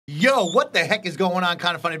Yo, what the heck is going on,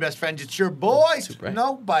 Kind of Funny Best Friends? It's your boy, Super.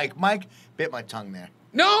 No Bike. Mike bit my tongue there.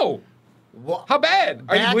 No. What? How bad?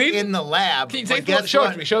 Are you Back bleeding? in the lab. Can you but take guess show it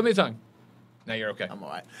what? to me. Show me the tongue. No, you're okay. I'm all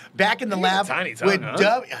right. Back in the You got a lab tiny tongue, with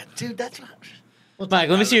huh? Dude, that's not. We'll talk Mike,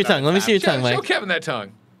 let me about see it your tongue. Let me see your Show, tongue, Mike. show Kevin that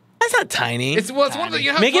tongue. That's not tiny. It's one of the. You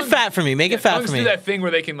know how Make it tongues- fat for me. Make it fat tongues for me. do that thing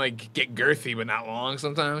where they can like get girthy but not long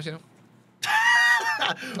sometimes. You know.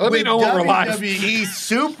 Let me With know when we're live. WWE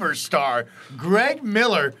superstar Greg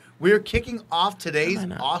Miller. We're kicking off today's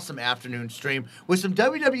awesome afternoon stream with some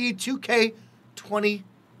WWE 2K20.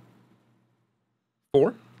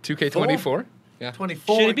 2K24. Yeah.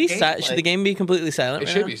 24. Should it be gameplay. should the game be completely silent? It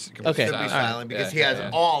right should now? be completely Okay. Should be silent. silent because he Yeah, has yeah.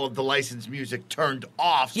 all of the licensed music turned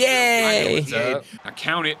off. Yay! What's up? Now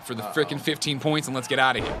count it for the frickin' 15 points and let's get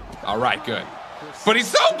out of here. All right, good. But he's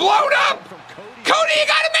so blown up! Cody, you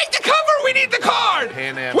gotta make the cover! We need the card!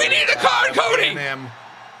 Pan Am. We need the card, Cody! Pan Am.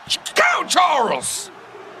 Go, Charles!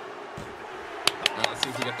 Let's see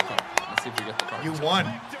if we get the card. Let's see if we get the card. You won.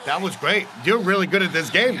 That was great. You're really good at this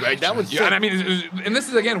game, Greg. That was Yeah, and I mean, and this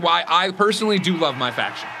is again why I personally do love my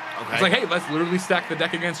faction. Okay. It's like, hey, let's literally stack the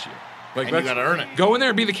deck against you. Like, And you let's gotta earn it. Go in there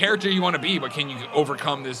and be the character you want to be, but can you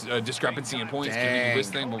overcome this discrepancy in points? Can you do this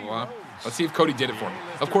thing? Blah, blah, blah. Let's see if Cody did it for me.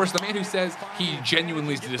 Of course, the man who says he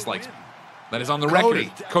genuinely dislikes me. That is on the Cody.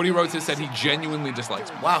 record. Cody Rhodes has said he genuinely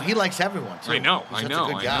dislikes me. Wow, he likes everyone. Too. I know, He's I such know, a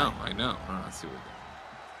good I guy. know, I know. All right, let's see what we got.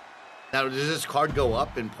 Now, does this card go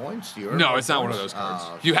up in points? Do you earn No, more it's not one of points? those cards.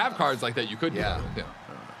 Oh, You have cards like that you could do. Yeah. Yeah.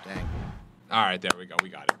 Dang. All right, there we go. We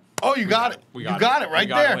got it. Oh, you got it. We You got it right we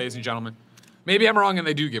got there. it, ladies and gentlemen. Maybe I'm wrong and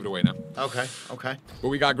they do give it away now. Okay. Okay. But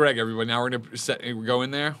we got Greg, everybody. Now we're gonna go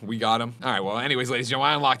in there. We got him. All right. Well, anyways, ladies and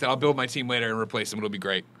gentlemen, I unlocked it. I'll build my team later and replace him. It'll be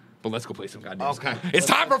great. But let's go play some goddamn. Okay. It's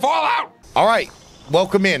time for Fallout. All right.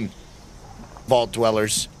 Welcome in, Vault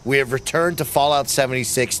Dwellers. We have returned to Fallout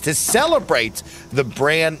 76 to celebrate the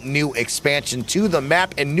brand new expansion to the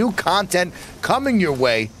map and new content coming your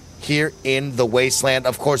way here in the Wasteland.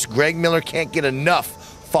 Of course, Greg Miller can't get enough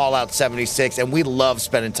Fallout 76, and we love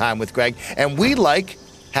spending time with Greg, and we like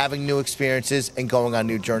having new experiences and going on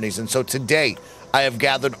new journeys. And so today, I have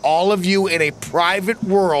gathered all of you in a private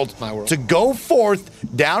world, My world. to go forth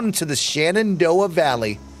down into the Shenandoah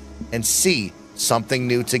Valley and see something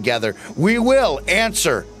new together. We will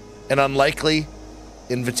answer an unlikely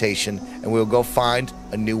invitation, and we'll go find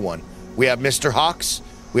a new one. We have Mr. Hawks,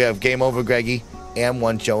 we have Game Over Greggy, and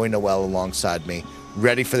one Joey Noel alongside me,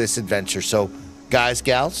 ready for this adventure. So, guys,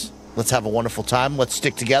 gals, let's have a wonderful time. Let's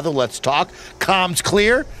stick together. Let's talk. Comms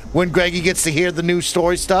clear when Greggy gets to hear the new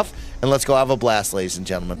story stuff. And let's go have a blast, ladies and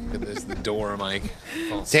gentlemen. Look at this, the door, Mike.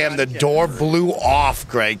 Oh, Damn, the door blew off,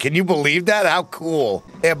 Greg. Can you believe that? How cool.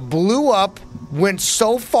 It blew up, went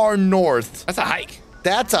so far north. that's a hike.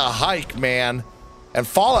 That's a hike, man. And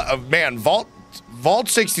Vault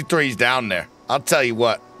 63 is down there. I'll tell you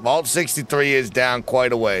what. Vault 63 is down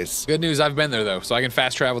quite a ways. Good news, I've been there though, so I can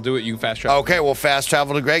fast travel. Do it. You can fast travel. Okay, well, fast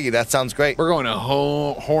travel to Greggy. That sounds great. We're going to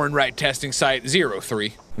Hornwright testing site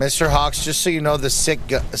 03. Mr. Hawks, just so you know, the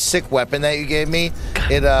sick weapon that you gave me,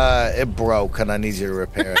 it broke, and I need you to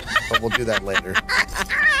repair it. But we'll do that later.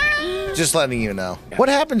 Just letting you know. What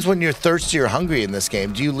happens when you're thirsty or hungry in this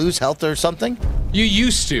game? Do you lose health or something? You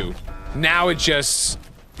used to. Now it just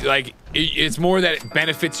like it's more that it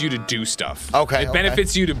benefits you to do stuff. Okay, It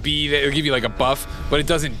benefits you to be. It'll give you like a buff, but it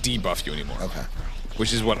doesn't debuff you anymore. Okay.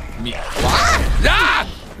 Which is what me. Ah!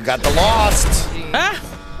 You got the lost. Ah!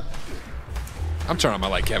 I'm turning on my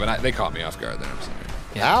light, Kevin. They caught me off guard there. I'm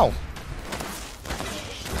sorry. Ow.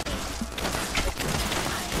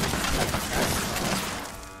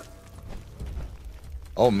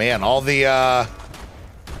 Oh man, all the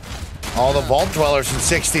Vault Dwellers in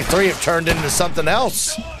 63 have turned into something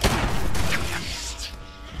else.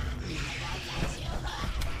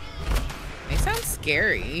 They sound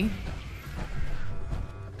scary.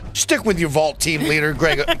 Stick with your Vault team leader,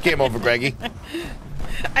 Greg. Game over, Greggy.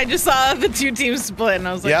 I just saw the two teams split, and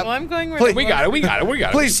I was like, Yep. "Well, I'm going with." Please- We got it. We got it. We got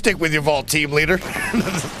it. Please stick with your Vault team leader. Oh,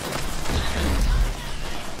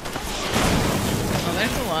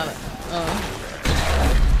 there's a lot of.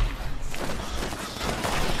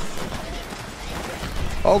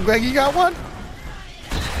 Oh, Greg, you got one?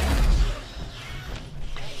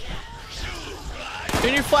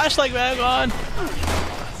 Turn your flashlight back on.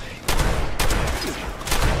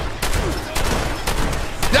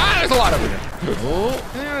 Ah, there's a lot of it.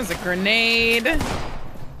 Oh, there was a grenade.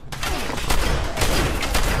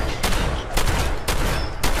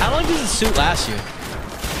 How long does the suit last you?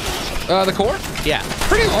 The core? Yeah.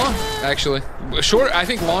 Pretty long, actually. Short. I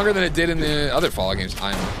think longer than it did in the other Fallout games.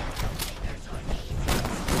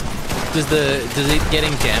 Does it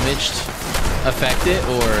getting damaged affect it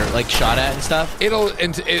or like shot at and stuff? It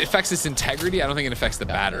affects its integrity. I don't think it affects the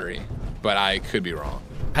battery, but I could be wrong.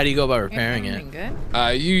 How do you go about repairing it?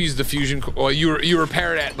 Good. You use the fusion. Well, you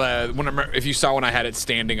repair it at if you saw when I had it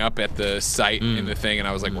standing up at the site in the thing, and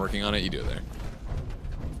I was like working on it. You do it there.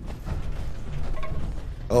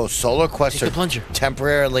 Oh, solar quests Take the are plunger.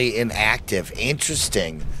 temporarily inactive.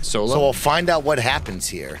 Interesting. Solo? So we'll find out what happens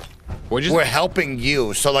here. We're helping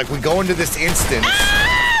you. So like we go into this instance.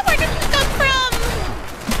 Ah, where did you come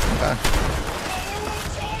from?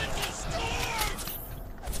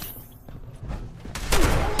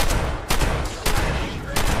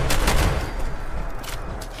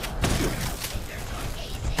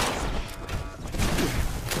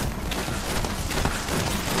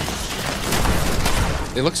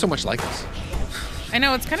 They look so much like us. I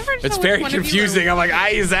know, it's kind of hard to It's tell very which one of you confusing. are- I'm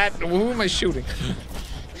like, is that who am I shooting?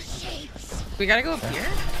 We gotta go up here?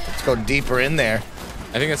 Let's go deeper in there.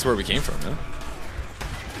 I think that's where we came from, no?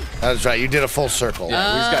 That's right. You did a full circle.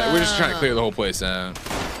 Yeah, we're just trying to clear the whole place out.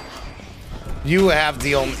 You have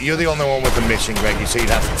the only. You're the only one with the mission, Greggy. So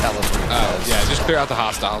you'd have to tell us what it says. Yeah, just clear out the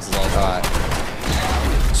hostiles. Is all. All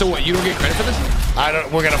right. So what? You don't get credit for this? I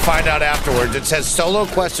don't. We're gonna find out afterwards. It says solo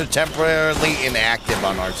quests are temporarily inactive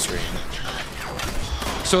on our screen.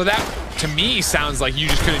 So that to me sounds like you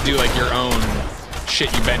just couldn't do like your own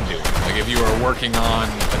shit you've been doing. Like if you were working on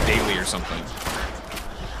a daily or something.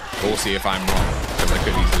 But we'll see if I'm wrong because I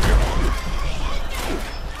could easily be wrong.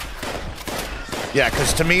 Yeah,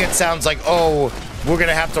 because to me it sounds like, oh, we're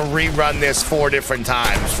gonna have to rerun this 4 different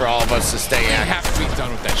times for all of us to stay I active. have to be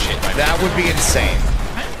done with that shit by now. That would be insane.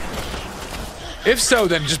 If so,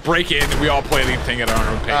 then just break in and we all play the thing at our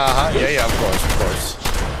own pace. Yeah, of course.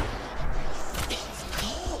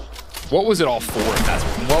 What was it all for? If that's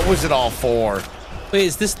What was it all for? Wait,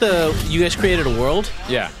 is this you guys created a world?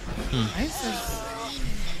 yeah. This is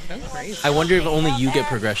so crazy. I wonder if only you get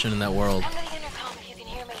progression in that world. Come to the intercom if you can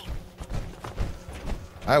hear me.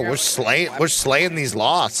 All right, we're slaying these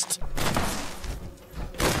lost.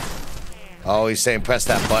 Oh, he's saying press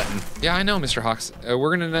that button. Yeah, I know, Mr. Hawks.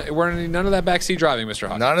 We're gonna need none of that backseat driving, Mr.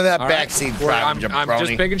 Hawks. None of that All right? backseat I'm driving, I'm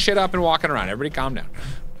just jabroni. picking shit up and walking around. Everybody calm down.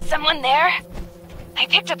 Someone there? I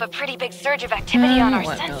picked up a pretty big surge of activity on our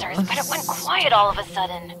what sensors, else? but it went quiet all of a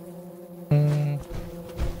sudden.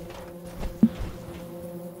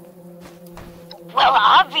 Well,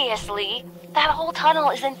 obviously, that whole tunnel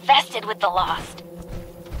is infested with the Lost.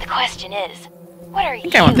 The question is, what are you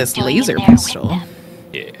think I want this doing laser in there with pistol. them?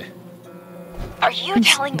 Yeah. Are you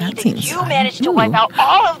telling me that that seems you fun. managed to Ooh. wipe out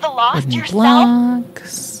all of the Lost Wooden yourself?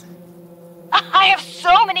 blocks. I have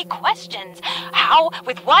so many questions. How?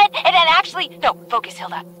 With what? And then actually... No, focus,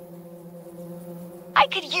 Hilda. I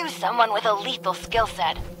could use someone with a lethal skill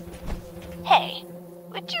set. Hey,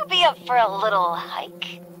 would you be up for a little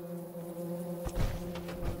hike?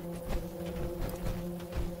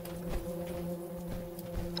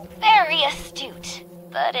 Very astute,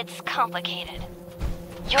 but it's complicated.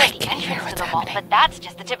 You're the entrance to the vault, but that's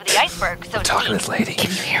just the tip of the iceberg, so to speak. lady. Can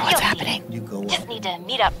you hear what's happening? You go Just need to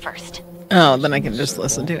meet up first. Oh, then I can just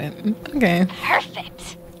listen to it. Okay.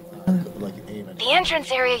 Perfect. The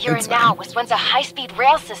entrance area you're That's in now fine. was once a high-speed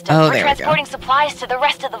rail system Oh, for there we go. transporting supplies to the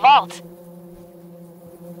rest of the vault.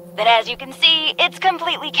 But as you can see, it's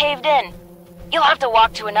completely caved in. You'll have to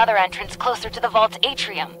walk to another entrance closer to the vault's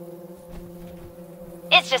atrium.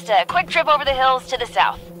 It's just a quick trip over the hills to the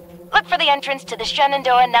south. Look for the entrance to the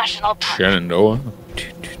Shenandoah National Park. Shenandoah.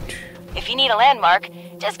 If you need a landmark,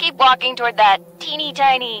 just keep walking toward that teeny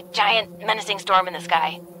tiny, giant, menacing storm in the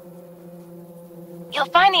sky. You'll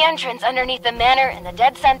find the entrance underneath the manor in the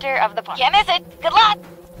dead center of the park. Can't miss it. Good luck!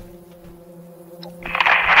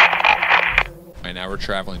 Right now we're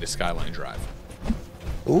traveling to Skyline Drive.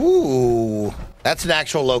 Ooh, that's an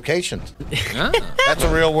actual location. Ah. That's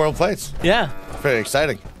a real world place. Yeah, Pretty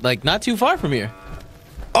exciting. like not too far from here.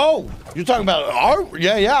 Oh, you're talking about our?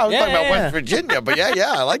 Yeah. I was Yeah, talking about yeah, West yeah. Virginia, but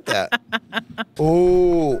yeah, I like that.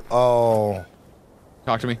 Ooh, oh.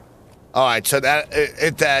 Talk to me. All right, so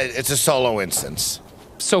it's a solo instance.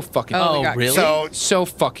 So fucking. Oh, Oh, we got- really? So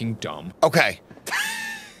fucking dumb. Okay.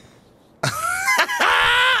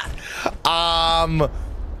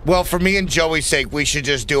 Well, for me and Joey's sake, we should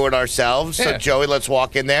just do it ourselves. So, Yeah. Joey, let's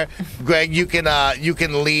walk in there. Greg, you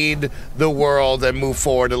can lead the world and move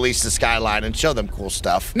forward at least to Skyline and show them cool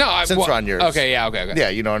stuff. No, since we're on yours. Okay, yeah, okay. Yeah,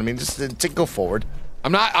 you know what I mean. Just to go forward.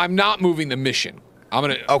 I'm not moving the mission. I'm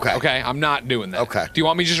gonna. Okay. Okay, I'm not doing that. Okay. Do you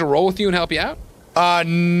want me just to roll with you and help you out?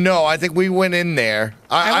 No, I think we went in there.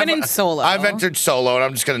 I went in solo. I've entered solo, and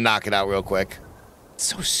I'm just gonna knock it out real quick.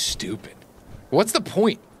 So stupid. What's the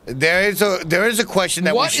point? There is a question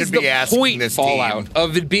that we What should is be the asking point, this Fallout, team.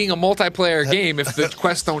 of it being a multiplayer game if the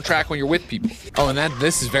quests don't track when you're with people? Oh, and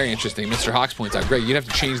this is very interesting. Mr. Hawks points out, Greg, you'd have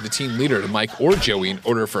to change the team leader to Mike or Joey in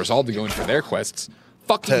order for us all to go in for their quests.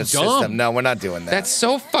 Fucking To dumb. system. No, we're not doing that. That's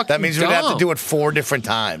so fucking That means dumb. we'd have to do it 4 different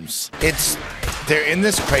times. They're in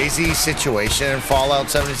this crazy situation in Fallout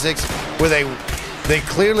 76 where they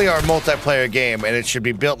clearly are a multiplayer game and it should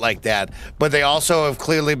be built like that. But they also have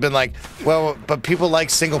clearly been like, well, but people like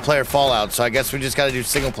single player Fallout, so I guess we just got to do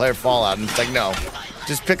single player Fallout. And it's like, no,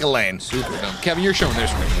 just pick a lane. Super dumb. Kevin, you're showing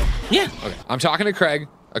this right? Yeah. Okay. I'm talking to Craig.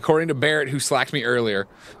 According to Barrett, who slacked me earlier,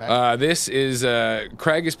 this is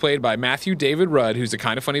Craig is played by Matthew David Rudd, who's a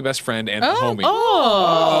kind of funny best friend and a homie.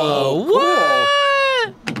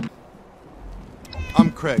 What?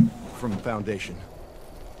 I'm Craig from Foundation,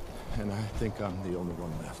 and I think I'm the only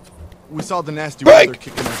one left. We saw the nasty weather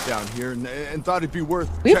kicking us down here, and thought it'd be worth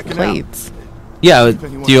We have checking plates. Yeah. Do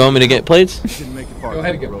you want me to get plates? out. Didn't make it far Go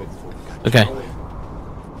ahead and down the get road before we got Okay.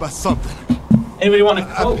 destroyed by something. Anybody want to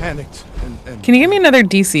I panicked and Can you give me another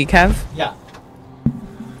DC, Kev? Yeah.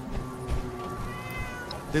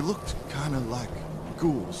 they looked kind of like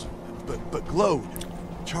ghouls, but glowed,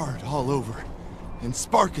 charred all over, and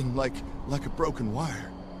sparking like a broken wire.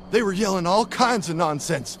 They were yelling all kinds of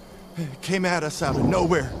nonsense. Came at us out of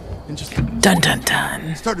nowhere and just Dun dun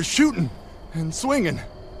dun. started shooting and swinging.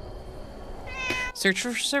 Search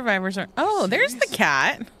for survivors. Oh, there's the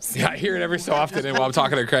cat. Yeah, I hear it every so often and while I'm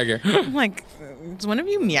talking to Craig here. I'm like, is one of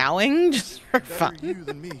you meowing just for Better you fun?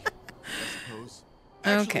 than me, I suppose.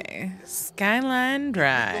 Actually, Okay, Skyline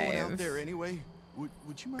going out Drive. there anyway.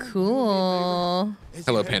 Would you mind Cool.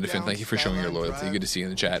 Hello, PandaFin. Thank you for showing your loyalty. Good to see you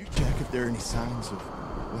in the chat. Check if there are any signs of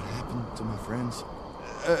what happened to my friends.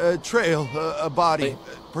 A trail, a body,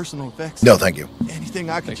 personal effects. No, thank you.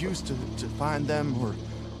 Anything I could use to find them or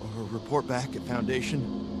report back at Foundation.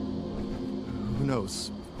 Who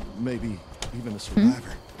knows? Maybe even a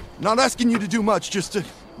survivor. Not asking you to do much, just to.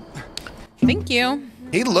 Thank you.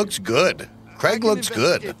 He looks good. Craig looks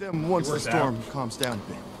good. Investigate them once the storm calms down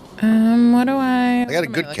a bit. What do I? I got a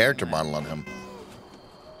good character model on him.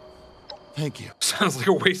 Thank you. Sounds like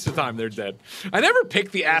a waste of time. They're dead. I never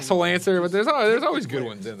pick the asshole answer, but there's always good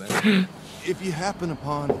ones in there. If you happen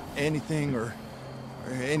upon anything or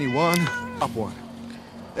anyone, up one.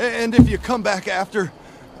 And if you come back after,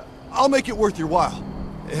 I'll make it worth your while.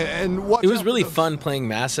 And watch It was out really for the- fun playing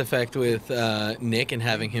Mass Effect with Nick and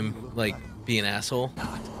having him like be an asshole.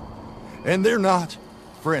 And they're not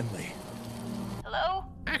friendly. Hello?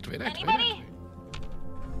 Activate. Anybody?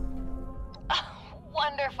 Oh,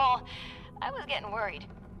 wonderful. I was getting worried.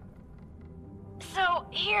 So,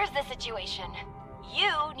 here's the situation.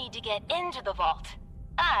 You need to get into the vault.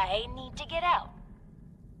 I need to get out.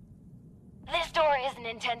 This door isn't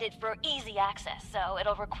intended for easy access, so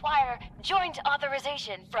it'll require joint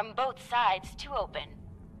authorization from both sides to open.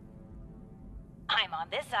 I'm on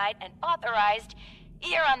this side and authorized.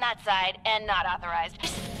 You're on that side and not authorized.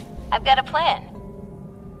 I've got a plan.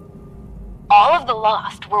 All of the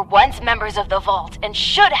Lost were once members of the Vault and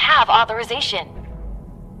should have authorization.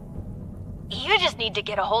 You just need to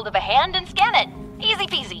get a hold of a hand and scan it. Easy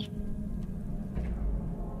peasy.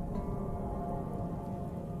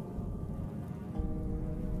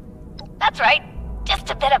 That's right. Just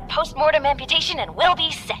a bit of post-mortem amputation and we'll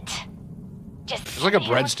be set. Just It's like a send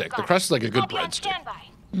me once breadstick. you've The got crust is like a it. good I'll be on breadstick. standby.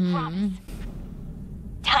 Promise.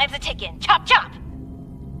 Time's a ticking. Chop, chop.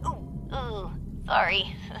 Ooh,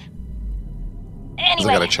 sorry.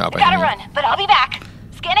 Anyway, got a chop, I gotta know. run, but I'll be back.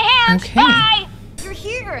 Scan a hand. Okay. Bye. You're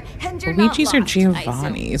here, and you're Luigi's not or lost.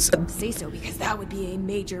 Giovanni's? Say so because that would be a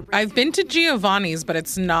major. I've been to Giovanni's, but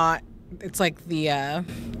it's not. It's like the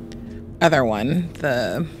other one,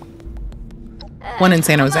 the one in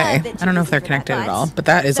San Jose. I don't know if they're connected at all, but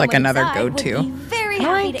that is like another go-to. Very How do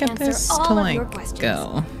I happy to get answer this all to of your like questions.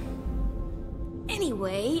 go?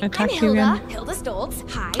 Anyway, I I'm talk to you Hilda, again? Hilda Stoltz.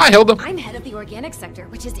 Hi. Hi, Hilda. I'm head of the organic sector,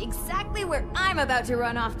 which is exactly where I'm about to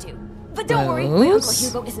run off to. But don't worry, my Uncle Those?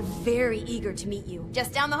 Hugo is very eager to meet you.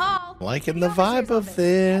 Just down the hall. Liking the vibe of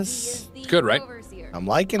this. Good, right? I'm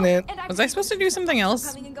liking it. Was I supposed to do something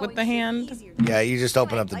else with the hand? Yeah, you just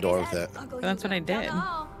open up the door with it. That's what I did.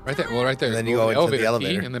 Right there. Well, right there. Then you Go go to into the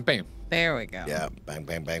elevator. key, and then bam. There we go. Yeah, bang,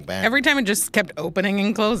 bang, bang, bang. Every time it just kept opening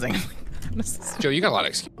and closing. Joe, you got a lot of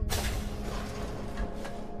excuses.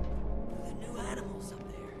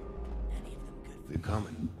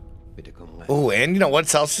 Oh, and you know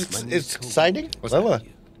what else is exciting? Lila,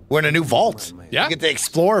 we're in a new vault. Yeah. You get to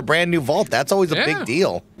explore a brand new vault. That's always a Yeah. big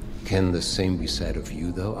deal. Can the same be said of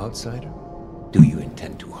you, though, outsider? Do you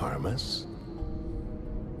intend to harm us?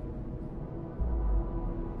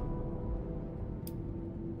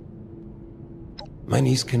 My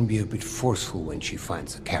niece can be a bit forceful when she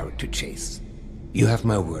finds a carrot to chase. You have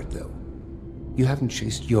my word, though. You haven't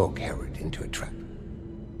chased your carrot into a trap.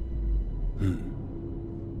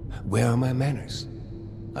 Where are my manners?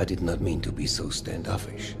 I did not mean to be so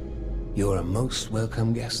standoffish. You are a most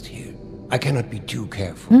welcome guest here. I cannot be too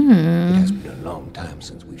careful. It has been a long time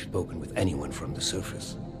since we've spoken with anyone from the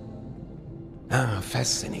surface. Ah,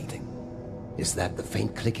 fascinating. Is that the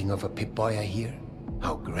faint clicking of a Pip-Boy I hear?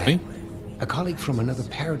 How grand. A colleague from another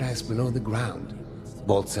paradise below the ground.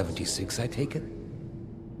 Vault 76, I take it?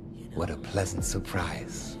 What a pleasant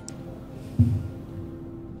surprise.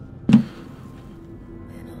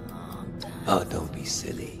 Oh, don't be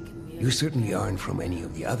silly. You certainly aren't from any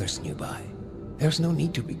of the others nearby. There's no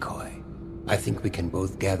need to be coy. I think we can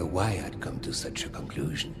both gather why I'd come to such a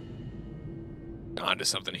conclusion. On to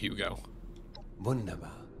something, Hugo.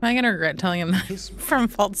 Wunderbar. Am I gonna regret telling him that from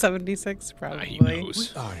Vault 76? Probably. He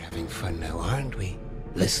knows. We are having fun now, aren't we?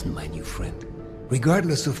 Listen, my new friend.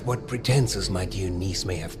 Regardless of what pretenses my dear niece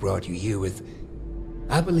may have brought you here with,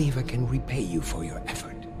 I believe I can repay you for your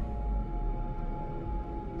effort.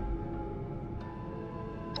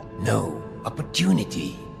 No,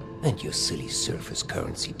 opportunity. And your silly surface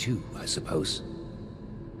currency too, I suppose.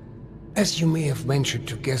 As you may have ventured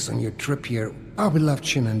to guess on your trip here, our beloved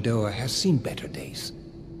Shenandoah has seen better days.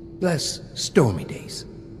 Less stormy days.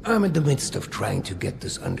 I'm in the midst of trying to get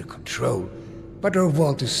this under control, but our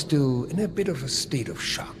vault is still in a bit of a state of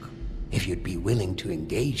shock. If you'd be willing to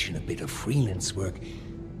engage in a bit of freelance work,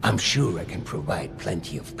 I'm sure I can provide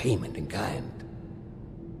plenty of payment in kind.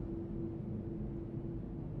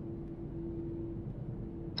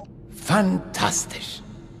 Fantastic.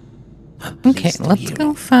 Okay, let's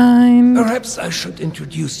go find. Perhaps I should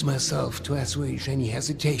introduce myself to assuage any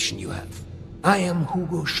hesitation you have. I am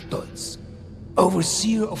Hugo Stolz,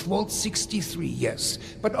 overseer of Vault 63, yes,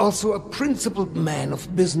 but also a principled man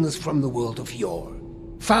of business from the world of yore.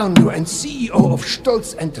 Founder and CEO of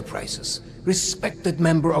Stolz Enterprises, respected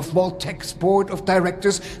member of Vault-Tech's board of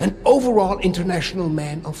directors, and overall international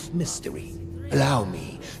man of mystery. Allow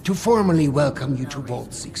me to formally welcome you to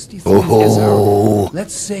Vault 63 as our,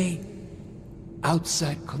 let's say,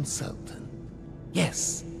 outside consultant.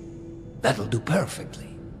 Yes, that'll do perfectly.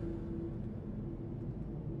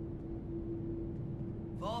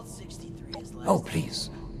 Oh,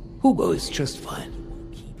 please. Hugo is just fine.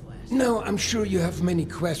 Now, I'm sure you have many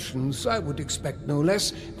questions. I would expect no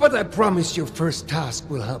less, but I promise your first task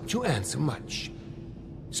will help to answer much.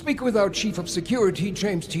 Speak with our Chief of Security,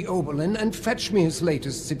 James T. Oberlin, and fetch me his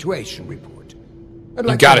latest situation report. I'd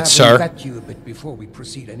like got to it, have sir. him vet you a bit before we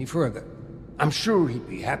proceed any further. I'm sure he'd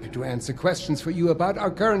be happy to answer questions for you about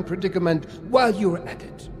our current predicament while you're at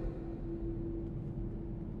it.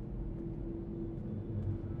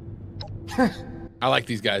 I like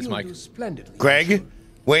these guys, You'll Mike. do splendidly. Greg,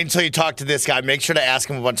 wait until you talk to this guy. Make sure to ask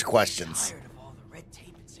him a bunch of questions.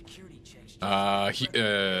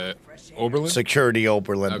 Oberlin? Security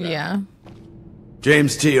Oberlin. Okay. Yeah.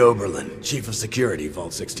 James T. Oberlin, Chief of Security,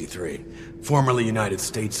 Vault 63, formerly United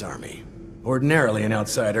States Army. Ordinarily, an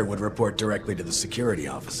outsider would report directly to the security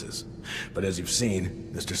offices. But as you've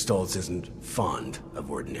seen, Mr. Stolz isn't fond of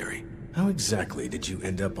ordinary. How exactly did you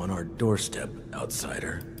end up on our doorstep,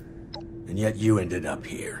 outsider? And yet you ended up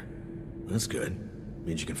here. That's good.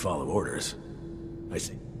 Means you can follow orders. I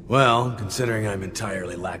see. Well, considering I'm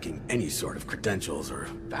entirely lacking any sort of credentials or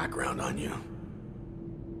background on you.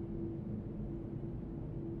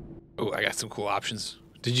 Oh, I got some cool options.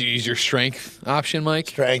 Did you use your strength option, Mike?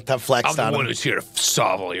 Strength, I flexed I'm on the one him. who's here to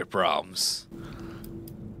solve all your problems.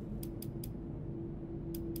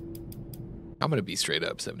 I'm gonna be straight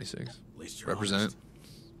up 76. At least you're Represent. honest.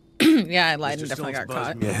 Yeah, I lied and Mr. definitely Stolz got caught.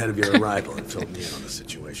 buzzed me ahead of your arrival and filled me in on the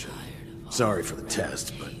situation. Sorry for the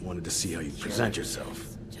test, but wanted to see how you present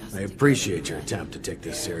yourself. I appreciate your attempt to take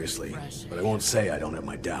this seriously, but I won't say I don't have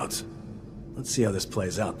my doubts. Let's see how this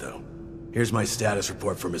plays out, though. Here's my status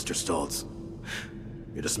report for Mr. Stolz.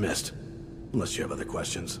 You're dismissed, unless you have other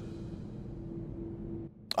questions.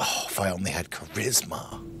 Oh, if I only had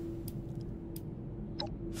charisma.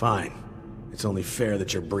 Fine. It's only fair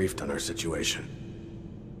that you're briefed on our situation.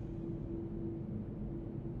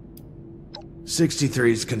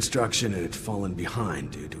 63's construction had fallen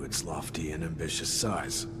behind due to its lofty and ambitious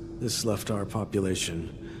size. This left our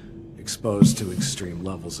population exposed to extreme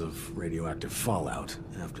levels of radioactive fallout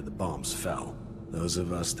after the bombs fell. Those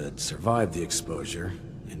of us that survived the exposure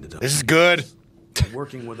ended up... This is good.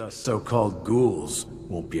 Working with us so-called ghouls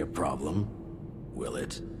won't be a problem, will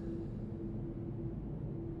it?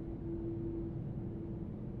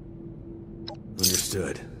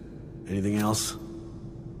 Understood. Anything else?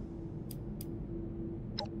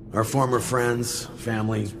 Our former friends,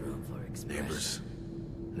 family, neighbors.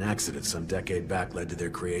 An accident some decade back led to their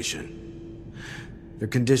creation. Their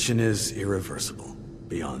condition is irreversible.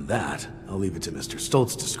 Beyond that, I'll leave it to Mr.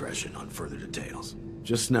 Stoltz's discretion on further details.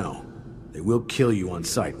 Just know, they will kill you on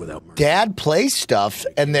sight without mercy. Dad Play Stuff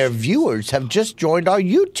and their viewers have just joined our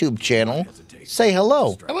YouTube channel. Say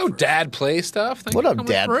hello. Hello, Dad Play Stuff. Thanks What for up,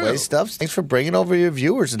 coming Dad through. Play Stuff? Thanks for bringing over your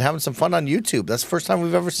viewers and having some fun on YouTube. That's the first time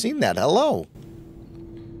we've ever seen that. Hello.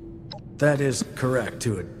 That is correct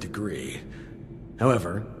to a degree.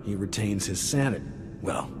 However, he retains his sanity.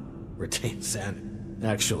 Well, retains sanity.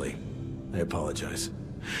 Actually, I apologize.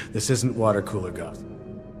 This isn't water cooler gossip.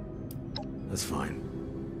 That's fine.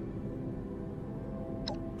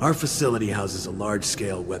 Our facility houses a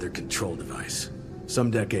large-scale weather control device.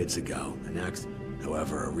 Some decades ago, an accident.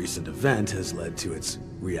 However, a recent event has led to its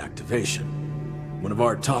reactivation. One of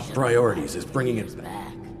our top priorities is bringing it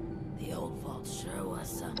back. The old vault sure was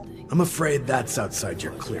something. I'm afraid that's outside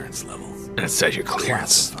your clearance level. Outside your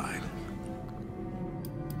clearance. Classified.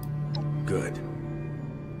 Good.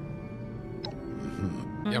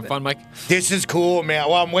 You have fun, Mike? This is cool, man.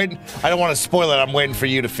 Well, I'm waiting. I don't want to spoil it. I'm waiting for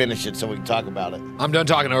you to finish it so we can talk about it. I'm done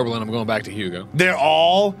talking to Oberlin. I'm going back to Hugo. They're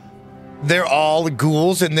all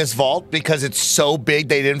ghouls in this vault because it's so big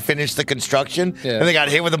they didn't finish the construction and they got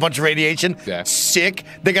hit with a bunch of radiation. Yeah. Sick.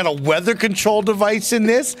 They got a weather control device in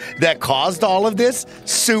this that caused all of this.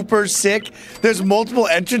 Super sick. There's multiple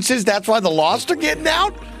entrances. That's why the Lost are getting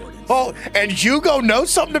out. Oh, and Hugo knows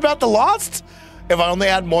something about the Lost? If I only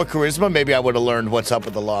had more charisma, maybe I would have learned what's up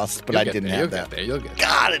with the Lost, but I didn't have that. You'll get there.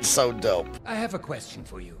 God, it's so dope. I have a question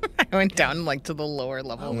for you. I went down like to the lower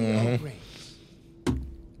level.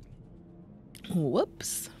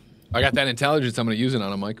 Whoops. I got that intelligence. I'm going to use it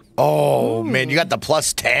on him, Mike. Oh, man, you got the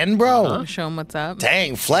plus 10, bro? Show him what's up.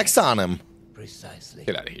 Dang, flex on him. Precisely.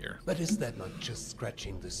 Get out of here. But is that not just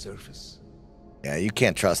scratching the surface? Yeah, you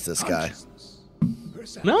can't trust this guy.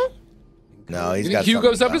 No? No, he's You got think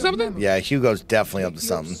Hugo's something up to about him. something? Yeah, Hugo's definitely up to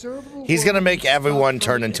something. He's going to make everyone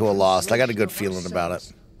turn into a Lost. I got a good feeling about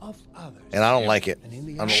it. And I don't like it. I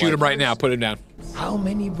don't Shoot like him right now. Put him down. How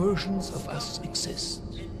many versions of us exist?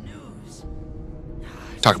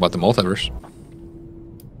 Talk about the multiverse.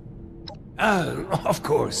 Of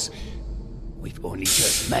course. We've only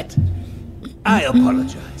just met. I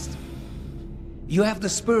apologized. You have the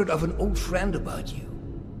spirit of an old friend about you.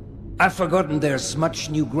 I've forgotten there's much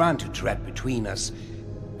new ground to tread between us.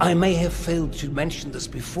 I may have failed to mention this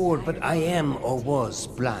before, but I am or was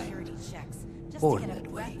blind. Born that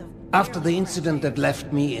way. After the incident that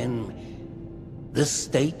left me in this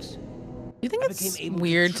state. Do you think it's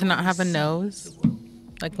weird to not have a nose?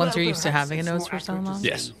 Like once you're used to having a nose for so long?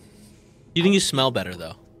 Yes. You think you smell better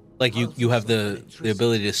though? Like you have the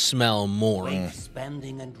ability to smell more.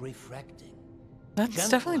 Expanding and refracting. That's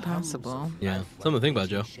definitely possible. Yeah. Something to think about,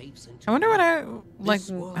 Joe. I wonder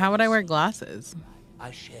what how would I wear glasses?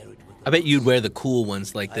 I bet you'd wear the cool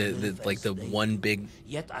ones, like the one big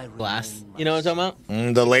glass. You know what I'm talking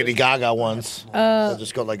about? The Lady Gaga ones. They'll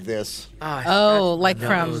just go like this. Oh, like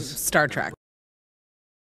from Star Trek.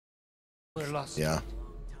 Yeah.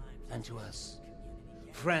 And to us.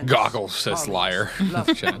 Goggles, says liar.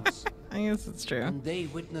 I guess it's true.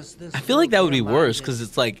 I feel like that would be worse because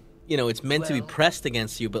it's like, you know, it's meant to be pressed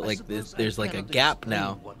against you, but like there's like a gap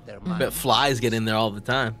now. But flies get in there all the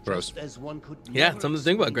time. Gross. Yeah, something to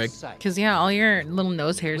think about, Greg. Because yeah, all your little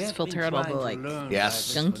nose hairs filter out all the like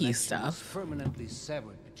gunky stuff. Permanently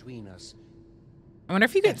severed between us. I wonder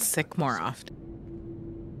if you get sick more often.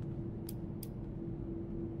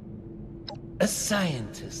 A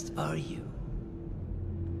scientist, are you?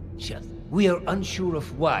 Just, we are unsure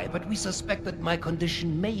of why, but we suspect that my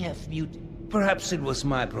condition may have mutated. Perhaps it was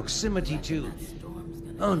my proximity to...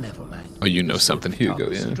 Oh, never mind. Oh, you know something,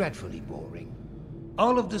 Hugo, It's yeah. dreadfully boring.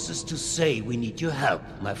 All of this is to say we need your help,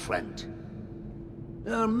 my friend.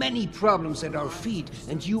 There are many problems at our feet,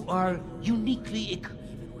 and you are uniquely...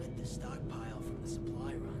 Even with the stockpile from the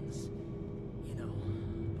supply runs, you know,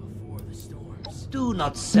 before the storms. Do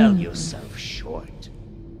not sell yourself short.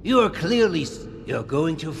 You are clearly... You're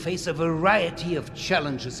going to face a variety of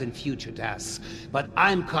challenges in future tasks, but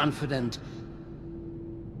I'm confident...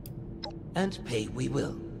 And pay we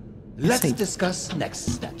will. Let's discuss next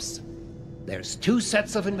steps. There's 2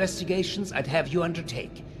 sets of investigations I'd have you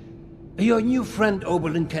undertake. Your new friend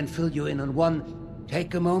Oberlin can fill you in on one.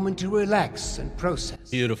 Take a moment to relax and process.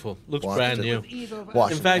 Beautiful. Looks brand new.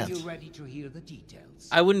 Wash In your fact, hands. Ready to hear the details.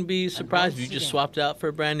 I wouldn't be surprised if you just swapped it out for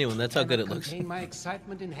a brand new one. That's how good it looks. My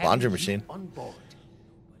excitement in Laundry having you machine. on board.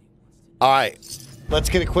 All right. Let's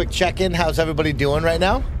get a quick check-in. How's everybody doing right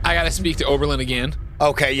now? I got to speak to Oberlin again.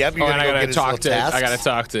 Okay, yep. You're Oh, and gonna I go gotta get his talk little to tasks? I gotta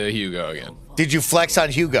talk to Hugo again. Did you flex on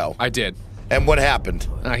Hugo? I did. And what happened?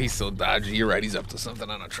 He's still dodgy. You're right. He's up to something.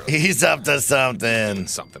 I don't trust. He's up to something.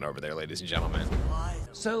 Something over there, ladies and gentlemen.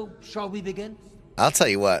 So, shall we begin? I'll tell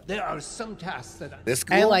you what. There are some tasks that This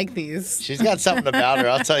girl, I like these. she's got something about her.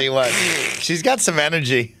 I'll tell you what. She's got some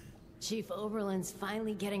energy. Chief Oberlin's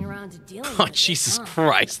finally getting around to dealing Oh, with it, Jesus huh?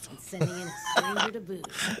 Christ. And sending in a stranger to boot.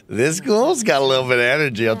 This girl's got a little bit of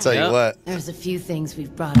energy. I'll tell you Yep. what. There's a few things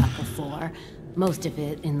we've brought up before, most of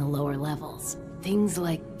it in the lower levels. Things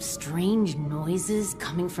like strange noises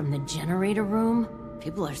coming from the generator room.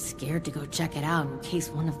 People are scared to go check it out in case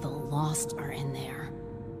one of the Lost are in there.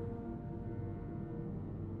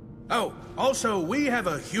 Oh, also, we have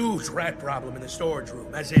a huge rat problem in the storage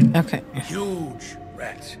room, as in Okay. huge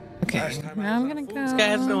rats. Okay, Last time I now I'm was gonna on full go- This guy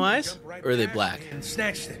has no eyes? jumped right Or are they past black? it And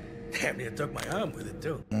snatched it. Damn near took my arm with it,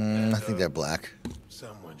 too. I think they're black.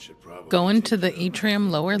 Someone should probably Going to the atrium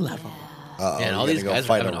lower level. Uh-oh, And all we these gotta guys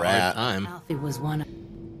go are fight having a a hard rat. time. Alfie was one of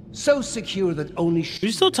so secure that only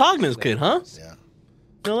You're still talking to this kid, huh? Yeah.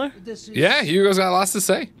 Miller? This is Yeah, Hugo's got lots to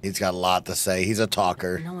say. He's got a lot to say. He's a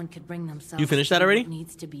talker. no one could bring themselves. You finished to that do already? what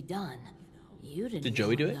needs to be done. You didn't. Did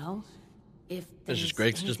Joey do it? Though. If That's just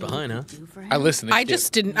there's Greg's just anything behind, you huh? could do for I him. listened. I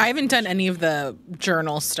just didn't. I haven't done any of the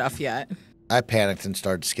journal stuff yet. I panicked and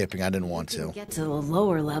started skipping. I didn't want You can to. get to the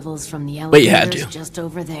lower levels from the But you elevators had to. just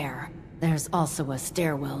over there. There's also a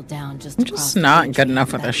stairwell down just I'm across just the not entry good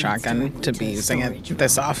enough with that a leads shotgun directly to the be using storage it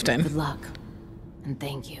this room. often. Good luck, and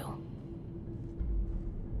thank you.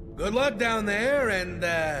 Good luck down there, and,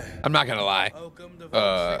 I'm not gonna lie. welcome to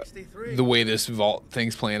Vault 63. The way this vault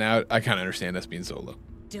thing's playing out, I kind of understand us being solo.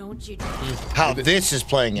 Don't you How this is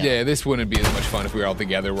playing out. Yeah, this wouldn't be as much fun if we were all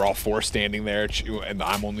together. We're all four standing there, and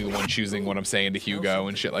I'm only the one choosing what I'm saying to Hugo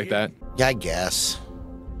and shit like that. Yeah, I guess.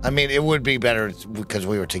 I mean, it would be better because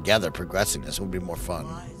we were together progressing this. It would be more fun.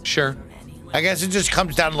 Sure. I guess it just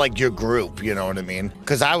comes down to like your group, you know what I mean?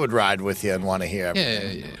 Because I would ride with you and want to hear.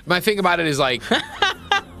 Yeah. My thing about it is like,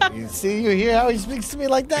 You see, you hear how he speaks to me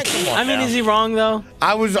like that? Come on. I mean, now. is he wrong, though?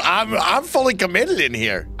 I'm fully committed in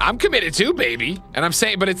here. I'm committed too, baby. And I'm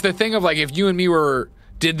saying, but it's the thing of like, if you and me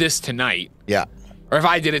did this tonight, Yeah. or if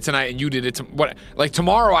I did it tonight and you did it, like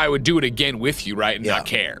tomorrow I would do it again with you, right? And Yeah. not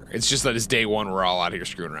care. It's just that it's day one. We're all out here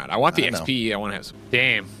screwing around. I want the I know. XP. I want to have some.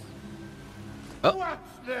 Damn. What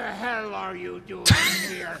the hell are you doing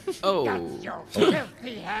here? Oh. Your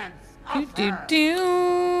filthy hands off Do her.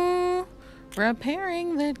 do.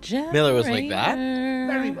 Repairing the generator. Miller was like that?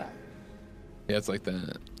 Very well, Yeah, it's like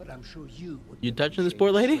that. but I'm sure you would. You touching this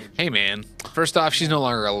poor lady? Hey, man. First off, she's no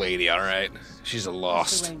longer a lady, all right? She's a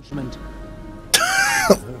lost. Arrangement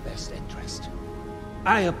in her best interest.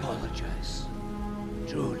 I apologize,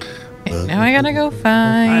 Julie. Okay, now I gotta go I'm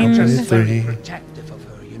find just very protective of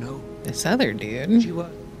her, you know. this other dude. She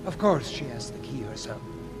was, of course, she has the key herself.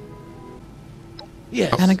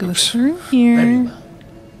 Yes. Gotta go through Very here. well.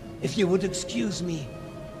 If you would excuse me,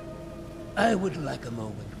 I would like a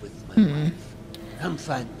moment with my wife. Come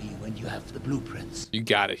find me when you have the blueprints. You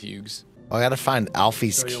got it, Hughes. Oh, I gotta find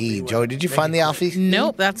Alfie's key. Joey, did you find the Alfie's key?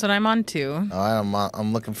 Nope, that's what I'm on to. Oh,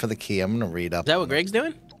 I'm looking for the key. I'm gonna read up. Is that what Greg's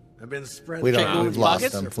doing? I've been spread. We Check don't. We've Woman's lost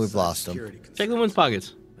pockets? him. We've lost him. Check the woman's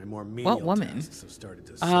pockets. What woman?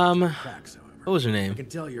 What was her I name? can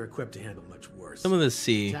tell you're equipped to handle much worse. Some of the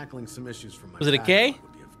C. Tackling some issues from my Was it a K?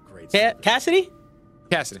 backlog would be of great service. Cassidy?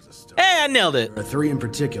 Cassidy. Hey, I nailed it. There are three in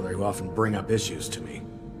particular who often bring up issues to me.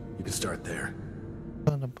 You can start there.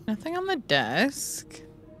 Nothing on the desk.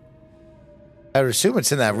 I would assume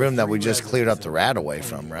it's in that room that we just cleared up the rat away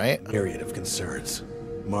from, right? Myriad of concerns.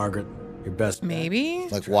 Margaret, your best bet. Maybe?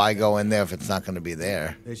 Like, why go in there if it's not going to be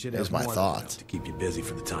there? They should Is have my more than thought. enough to keep you busy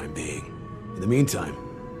for the time being. In the meantime,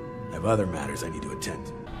 I have other matters I need to attend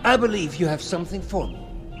to. I believe you have something for me.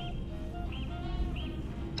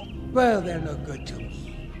 Well, they're no good to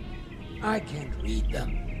me. I can't read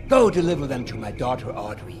them. Go deliver them to my daughter,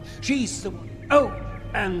 Audrey. She's the... Oh,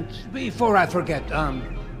 and before I forget,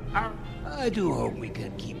 I do hope we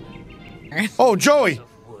can keep... Oh, Joey!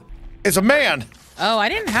 It's a man! Oh, I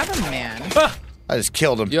didn't have a man. I just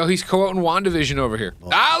killed him. Yo, he's quoting WandaVision over here.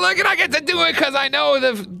 Ah, look, and I get to do it because I know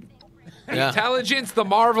the intelligence, the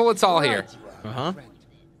marvel, it's all here. Uh-huh.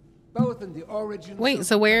 Both in the origin... Wait,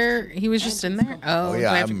 so where he was just in there? Oh,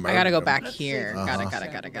 yeah, I I gotta go murdered back him. here.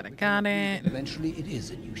 Got it. Eventually, it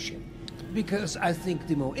is a new ship. Because I think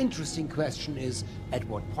the more interesting question is, at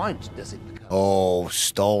what point does it become... Oh,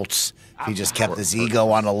 Stoltz. If he just kept his ego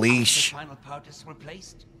on a leash. The final part is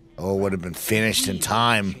replaced? Oh, it would have been finished in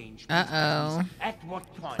time. Uh-oh. At what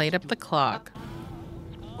point? Played up the clock.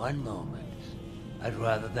 One moment. I'd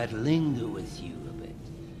rather that linger with you a bit.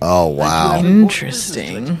 Oh, wow.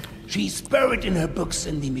 Interesting. She's buried in her books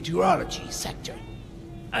in the meteorology sector.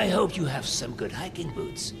 I hope you have some good hiking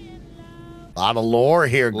boots. A lot of lore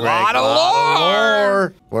here, Greg. Lot of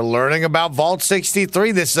lore. We're learning about Vault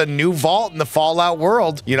 63. This is a new vault in the Fallout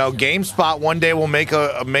world. You know, GameSpot one day will make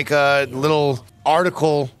a little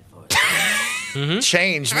article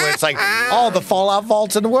change where it's like, the Fallout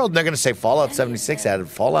vaults in the world. And they're going to say Fallout 76 added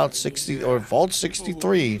Fallout 60 or Vault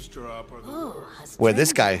 63, where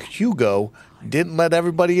this guy, Hugo, didn't let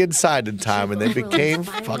everybody inside in time and they became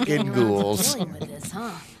fucking ghouls.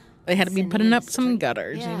 They had to be putting up some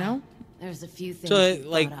gutters, you know? There's a few things So, you've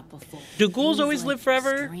like, brought up before. do ghouls Things always like live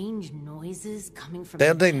forever? Strange noises coming from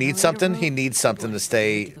Don't the they need generator something? room? He needs something to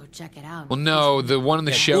stay. Go check it out. Well, no, the one in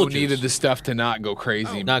the show ghoul juice. needed the stuff to not go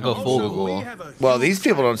crazy. Not go full ghoul. Well, these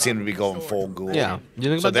people don't seem to be going full ghoul. Yeah. You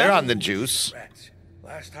think So about they're that? on the juice.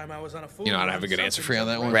 Last time I was on a full You know, I don't have a good answer for you on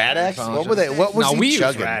that one. Radex? What were they? What was No, he we use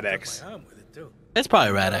chugging? Radex. It's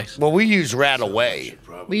probably Radex. Well, we use Rat Away.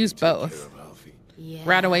 We use both. Yeah.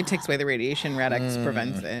 Radaway takes away the radiation. Radex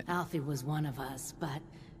prevents it. Alfie was one of us, but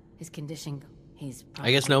his condition, he's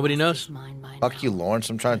I guess nobody probably lost knows. his mind by Fuck now. you, Lawrence.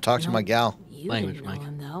 I'm trying to talk to my gal. You Language, didn't know Mike.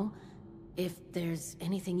 him, though. If there's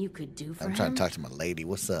anything you could do for I'm him, trying to talk to my lady.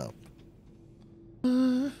 What's up?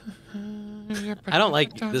 I don't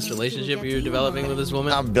like this relationship you're developing with this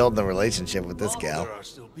woman. I'm building a relationship with this gal.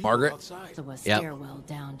 Margaret? so a Yep. stairwell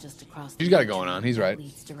down just across She's the got it going on. He's right.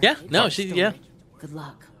 leads Yeah, directly no, to the she- storage. yeah. Good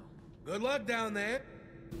luck. Good luck down there.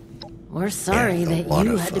 We're sorry Yeah, the that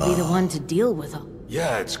you had to be the one to deal with all.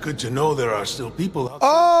 Yeah, it's good to know there are still people out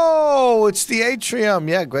Oh, it's the atrium.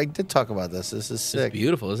 Yeah, Greg did talk about this. This is It's sick.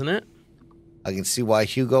 beautiful, isn't it? I can see why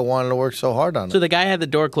Hugo wanted to work so hard on So it. the guy had the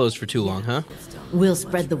door closed for too long, huh? We'll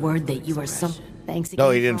spread the word that you are some. Thanks again.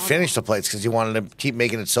 No, he for didn't all finish the plates because he wanted to keep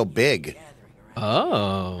making it so big.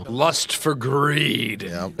 Oh. Lust for greed. You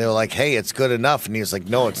know, they were like, "Hey, it's good enough," and he was like,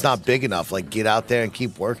 "No, it's not big enough. Like, get out there and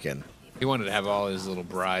keep working." He wanted to have all his little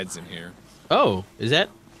brides in here. Oh, is that?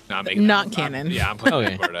 No, I'm making Not that- canon. Yeah, I'm putting Okay.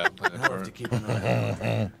 that part out. Putting that I'll part have to out. keep an eye on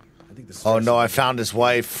her. I think the Oh no, I stress- found his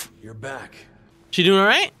wife. You're back. She doing all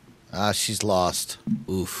right? She's lost.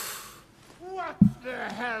 Oof. What the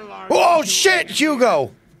hell are Oh shit,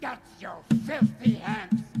 Hugo! Get your filthy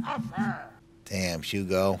hands off her! Damn,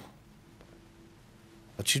 Hugo.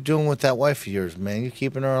 What you doing with that wife of yours, man? You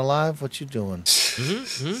keeping her alive? What you doing?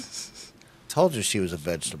 Told you she was a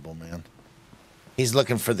vegetable, man. He's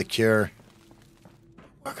looking for the cure.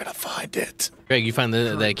 We're gonna find it. Greg, you find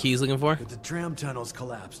the key he's looking for? If the tram tunnel's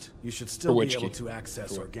collapsed, you should still be which able key? to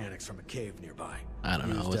access organics from a cave nearby. I don't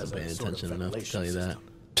know. I Used wasn't as a paying sort of attention enough to ventilation tell you that.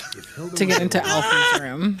 system. If Hilda To get was into able Alfie's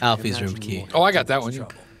room. Alfie's room imagine key. you Oh, I got that one.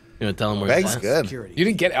 trouble. You want to tell him where Greg's it's at? good. Security You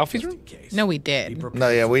didn't get Alfie's room? case. No, we did. No,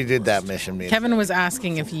 yeah, we did that mission. Me and Kevin was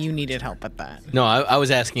asking if you needed help with that. No, I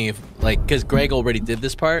was asking if, like, because Greg already did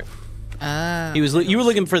this part. He was. You were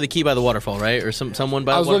looking for the key by the waterfall, right? Or someone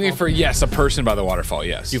by I the was waterfall? looking for, yes, a person by the waterfall,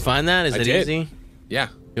 yes. Did you find that? Is I it did. easy? Yeah.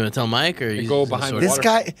 You want to tell Mike or you go just behind sort the of- This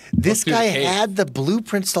water. guy, this through the guy cave. had the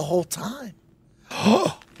blueprints the whole time.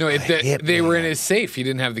 No, hit they were in man. his safe. He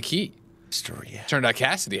didn't have the key. Story, yeah. Turned out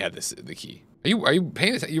Cassidy had the key. Are you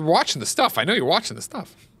paying attention? You're watching the stuff. I know you're watching the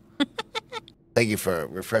stuff. Thank you for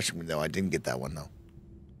refreshing me, though. I didn't get that one, though.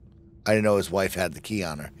 I didn't know his wife had the key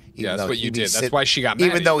on her. Even Yeah, that's though what he'd you be did. That's why she got mad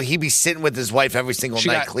Even at though you. he'd be sitting with his wife every single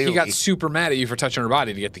night, clearly. He got super mad at you for touching her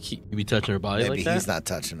body to get the key. You be touching her body Maybe like that? he's not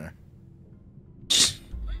touching her.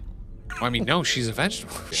 I mean, no, she's a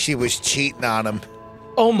vegetable. She was cheating on him.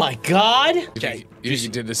 Oh my God! You think you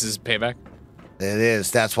did this as payback? It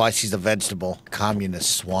is. That's why she's a vegetable.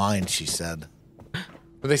 Communist swine, she said.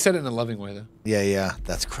 But they said it in a loving way, though. Yeah.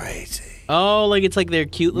 That's crazy. Oh, like it's like their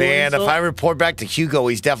cute little Man, if insult? I report back to Hugo,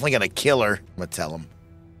 he's definitely going to kill her. I'm going to tell him.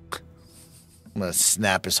 I'm going to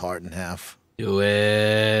snap his heart in half. Do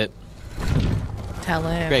it. Tell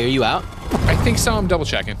him. Greg, are you out? I think so. I'm double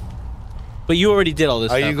checking. But you already did all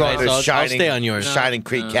this Are stuff, you going right? to So I'll Shining, stay on yours. Shining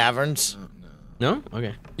Creek Caverns? No?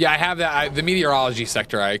 Okay. Yeah, I have that. The meteorology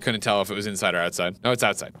sector, I couldn't tell if it was inside or outside. No, it's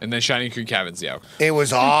outside. And then Shining Creek Caverns, yeah. It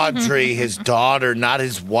was Audrey, his daughter, not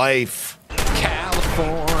his wife.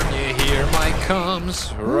 California, here Mike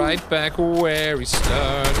comes, right back where he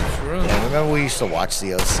started from. Yeah, remember we used to watch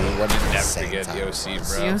the OC? What an Never insane forget time. the OC,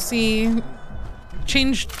 bro. COC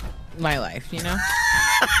changed my life, you know?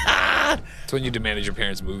 It's when you demanded your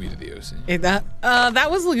parents' movie to the OC.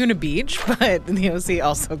 That was Laguna Beach, but the OC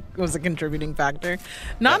also was a contributing factor.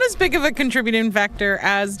 Not as big of a contributing factor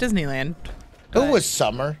as Disneyland. Who was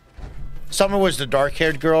Summer? Summer was the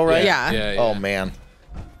dark-haired girl, right? Yeah. Oh, man.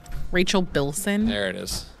 Rachel Bilson. There it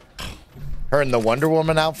is. Her in the Wonder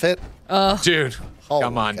Woman outfit? Dude, Holy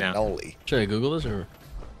come on now. cannoli. Should I Google this or?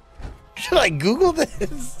 Should I Google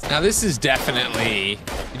this? Now, this is definitely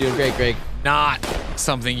You're doing great, Greg. not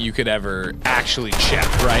something you could ever actually check,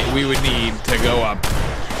 right? We would need to go up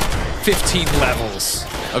 15 levels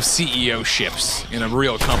of CEO ships in a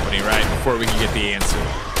real company, right, before we can get the answer.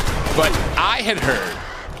 But I had heard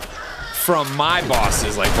from my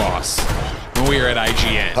boss's boss when we were at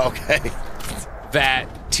IGN that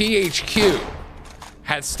THQ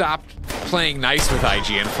had stopped playing nice with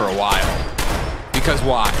IGN for a while. Because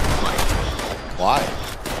why, Mike? Why?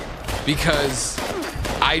 Because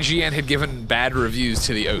IGN had given bad reviews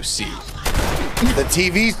to the OC. The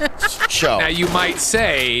TV show. Now you might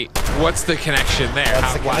say, what's the connection there?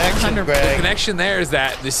 What's the connection, Greg? The connection there is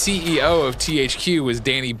that the CEO of THQ was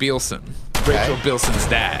Danny Bielsen, Rachel Bilson's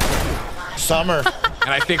dad. Summer. And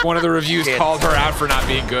I think one of the reviews called her out for not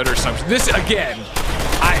being good or something. This, again,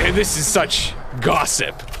 this is such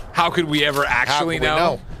gossip. How could we ever actually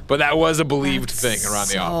know? But that was a believed thing around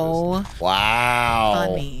the office. Wow.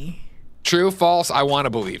 Funny. True, false, I want to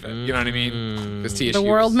believe it. You know what I mean? Because THQ The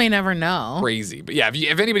world is may never know. crazy. But yeah,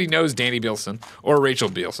 if anybody knows Danny Bielsen or Rachel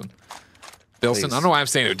Bielsen, I don't know why I'm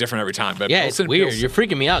saying it different every time, but Yeah, Bielsen, it's weird. Bielsen. You're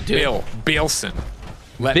freaking me out, dude. Bielsen.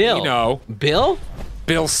 Let Bill. me know. Bill?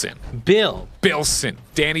 Bielsen. Bielsen.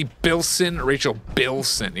 Danny Bielsen, Rachel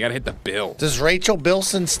Bielsen. You gotta hit the bill. Does Rachel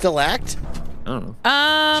Bilson still act? I don't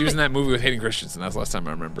know. She was in that movie with Hayden Christensen. That's the last time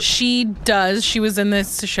I remember. She does. She was in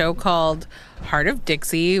this show called Heart of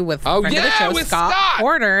Dixie with friend of the show, with Scott Scott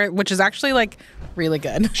Porter, which is actually really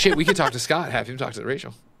good. Shit, we could talk to Scott. Have him talk to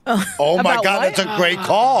Rachel. Oh my About God, what? that's a great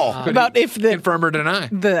call. About if the Confirm or deny.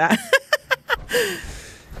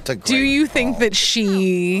 Do you think that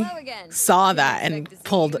she saw that and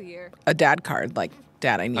pulled a dad card? Like,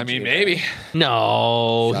 Dad, I need you. I mean, maybe.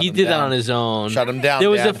 No, Shut he him did that down. on his own. Shut him down, There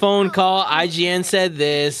was Dad. a phone call. IGN said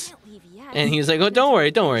this. And he was like, oh, don't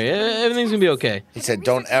worry. Everything's going to be okay. He said,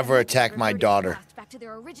 don't ever attack my daughter.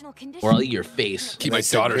 Or I'll eat your face. Keep my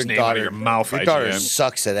daughter's name out of your mouth, Your daughter IGN.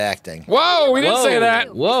 sucks at acting. Whoa, we didn't say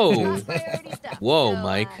that. Whoa. Whoa,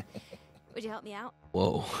 Mike. Would you help me out?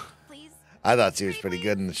 Whoa. I thought she was pretty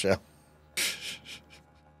good in the show.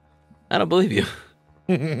 I don't believe you.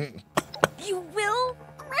 You will?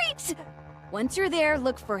 Great! Once you're there,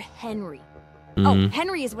 look for Henry. Oh, Mhm.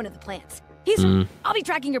 Henry is one of the plants. He's. Mhm. I'll be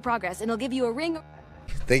tracking your progress, and he'll give you a ring.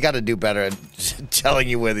 They got to do better at telling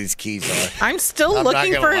you where these keys are. I'm still I'm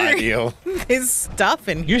looking not gonna lie for to you. his stuff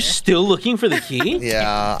in here. You're still looking for the key?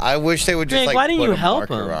 Yeah, I wish they would just Greg, why didn't put you a help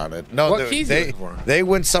marker him? on it. No, What keys are you they looking for? they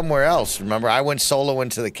went somewhere else. Remember, I went solo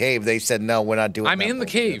into the cave. They said no, we're not doing. I'm that in the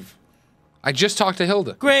bullshit. cave. I just talked to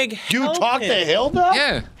Hilda. Greg, You help talked to him. Hilda?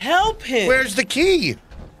 Yeah. Help him. Where's the key?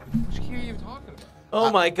 Which key are you talking about? Oh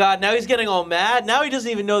my God! Now he's getting all mad. Now he doesn't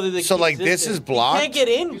even know that the So, key like, this existed. is blocked? He can't get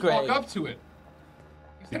in, Walk Greg. up to it.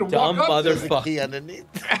 He's gonna Dumb walk up to it. motherfucker. Key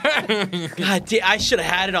underneath. God, I should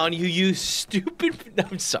have had it on you. You stupid.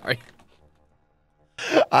 I'm sorry.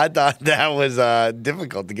 I thought that was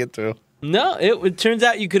difficult to get through. No, it turns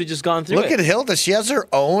out you could have just gone through Look it. at Hilda. She has her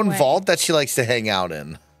own vault that she likes to hang out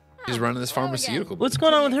in. She's running this pharmaceutical. What's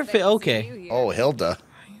going on with her face? Okay. Oh, Hilda.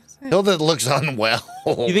 Hilda looks unwell.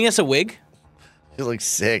 You think that's a wig? She looks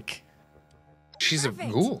sick. She's a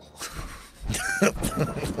ghoul.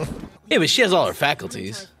 Yeah, but she has all her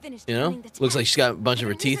faculties. You know? Looks like she's got a bunch of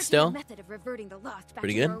her teeth still.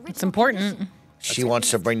 Pretty good. It's important. She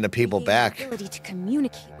wants to bring the people back. Ability to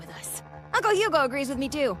communicate with us. Uncle Hugo agrees with me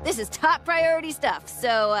too. This is top priority stuff.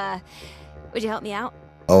 So, would you help me out?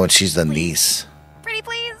 Oh, and she's the niece. Pretty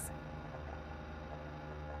please.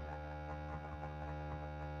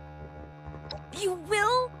 You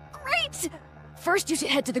will? Great! First, you should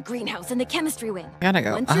head to the greenhouse in the chemistry wing. Gotta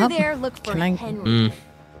go Once you're up. there, look for Can I- Henry.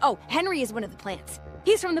 Oh, Henry is one of the plants.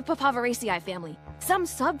 He's from the Papaveraceae family. Some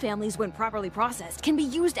subfamilies, when properly processed, can be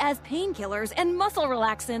used as painkillers and muscle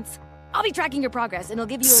relaxants. I'll be tracking your progress, and I'll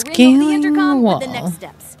give you a ring over the Scaling intercom with the wall. next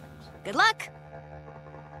steps. Good luck!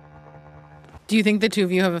 Do you think the two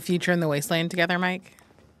of you have a future in the wasteland together, Mike?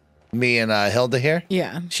 Me and Hilda here?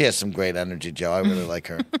 Yeah. She has some great energy, Joe. I really like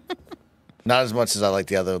her. Not as much as I like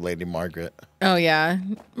the other lady, Margaret. Oh yeah,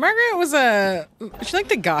 Margaret was she liked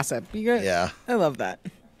to gossip. Yeah. I love that.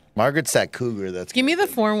 Margaret's that cougar that's... Give me the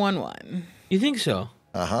 411. You think so?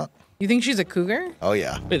 Uh-huh. You think she's a cougar? Oh,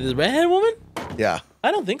 yeah. Wait, the redhead woman? Yeah.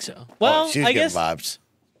 I don't think so. Well, she's I good guess vibes.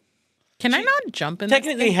 Can I not jump in? this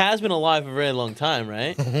technically thing? has been alive for a very long time,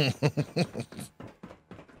 right?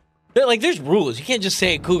 But, like, there's rules. You can't just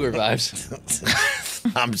say cougar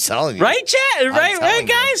vibes. I'm telling you. Right, chat? I'm Right, telling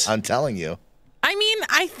you. guys? I'm telling you. I mean,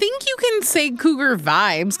 I think you can say cougar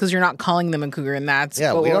vibes because you're not calling them a cougar, and that's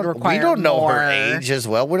Yeah, what we would don't require know more her age as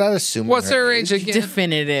well. We're not assuming What's her age again?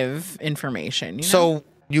 definitive information. You know? So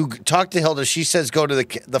You talk to Hilda. She says go to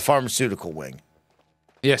the pharmaceutical wing.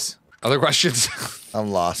 Yes. Other questions?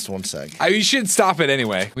 I'm lost. One sec. We should stop it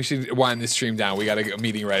anyway. We should wind this stream down. We got a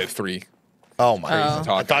meeting right at 3. Oh, my.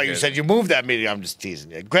 I thought you said you moved that meeting. I'm just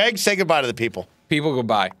teasing you. Greg, say goodbye to the people. People,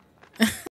 goodbye.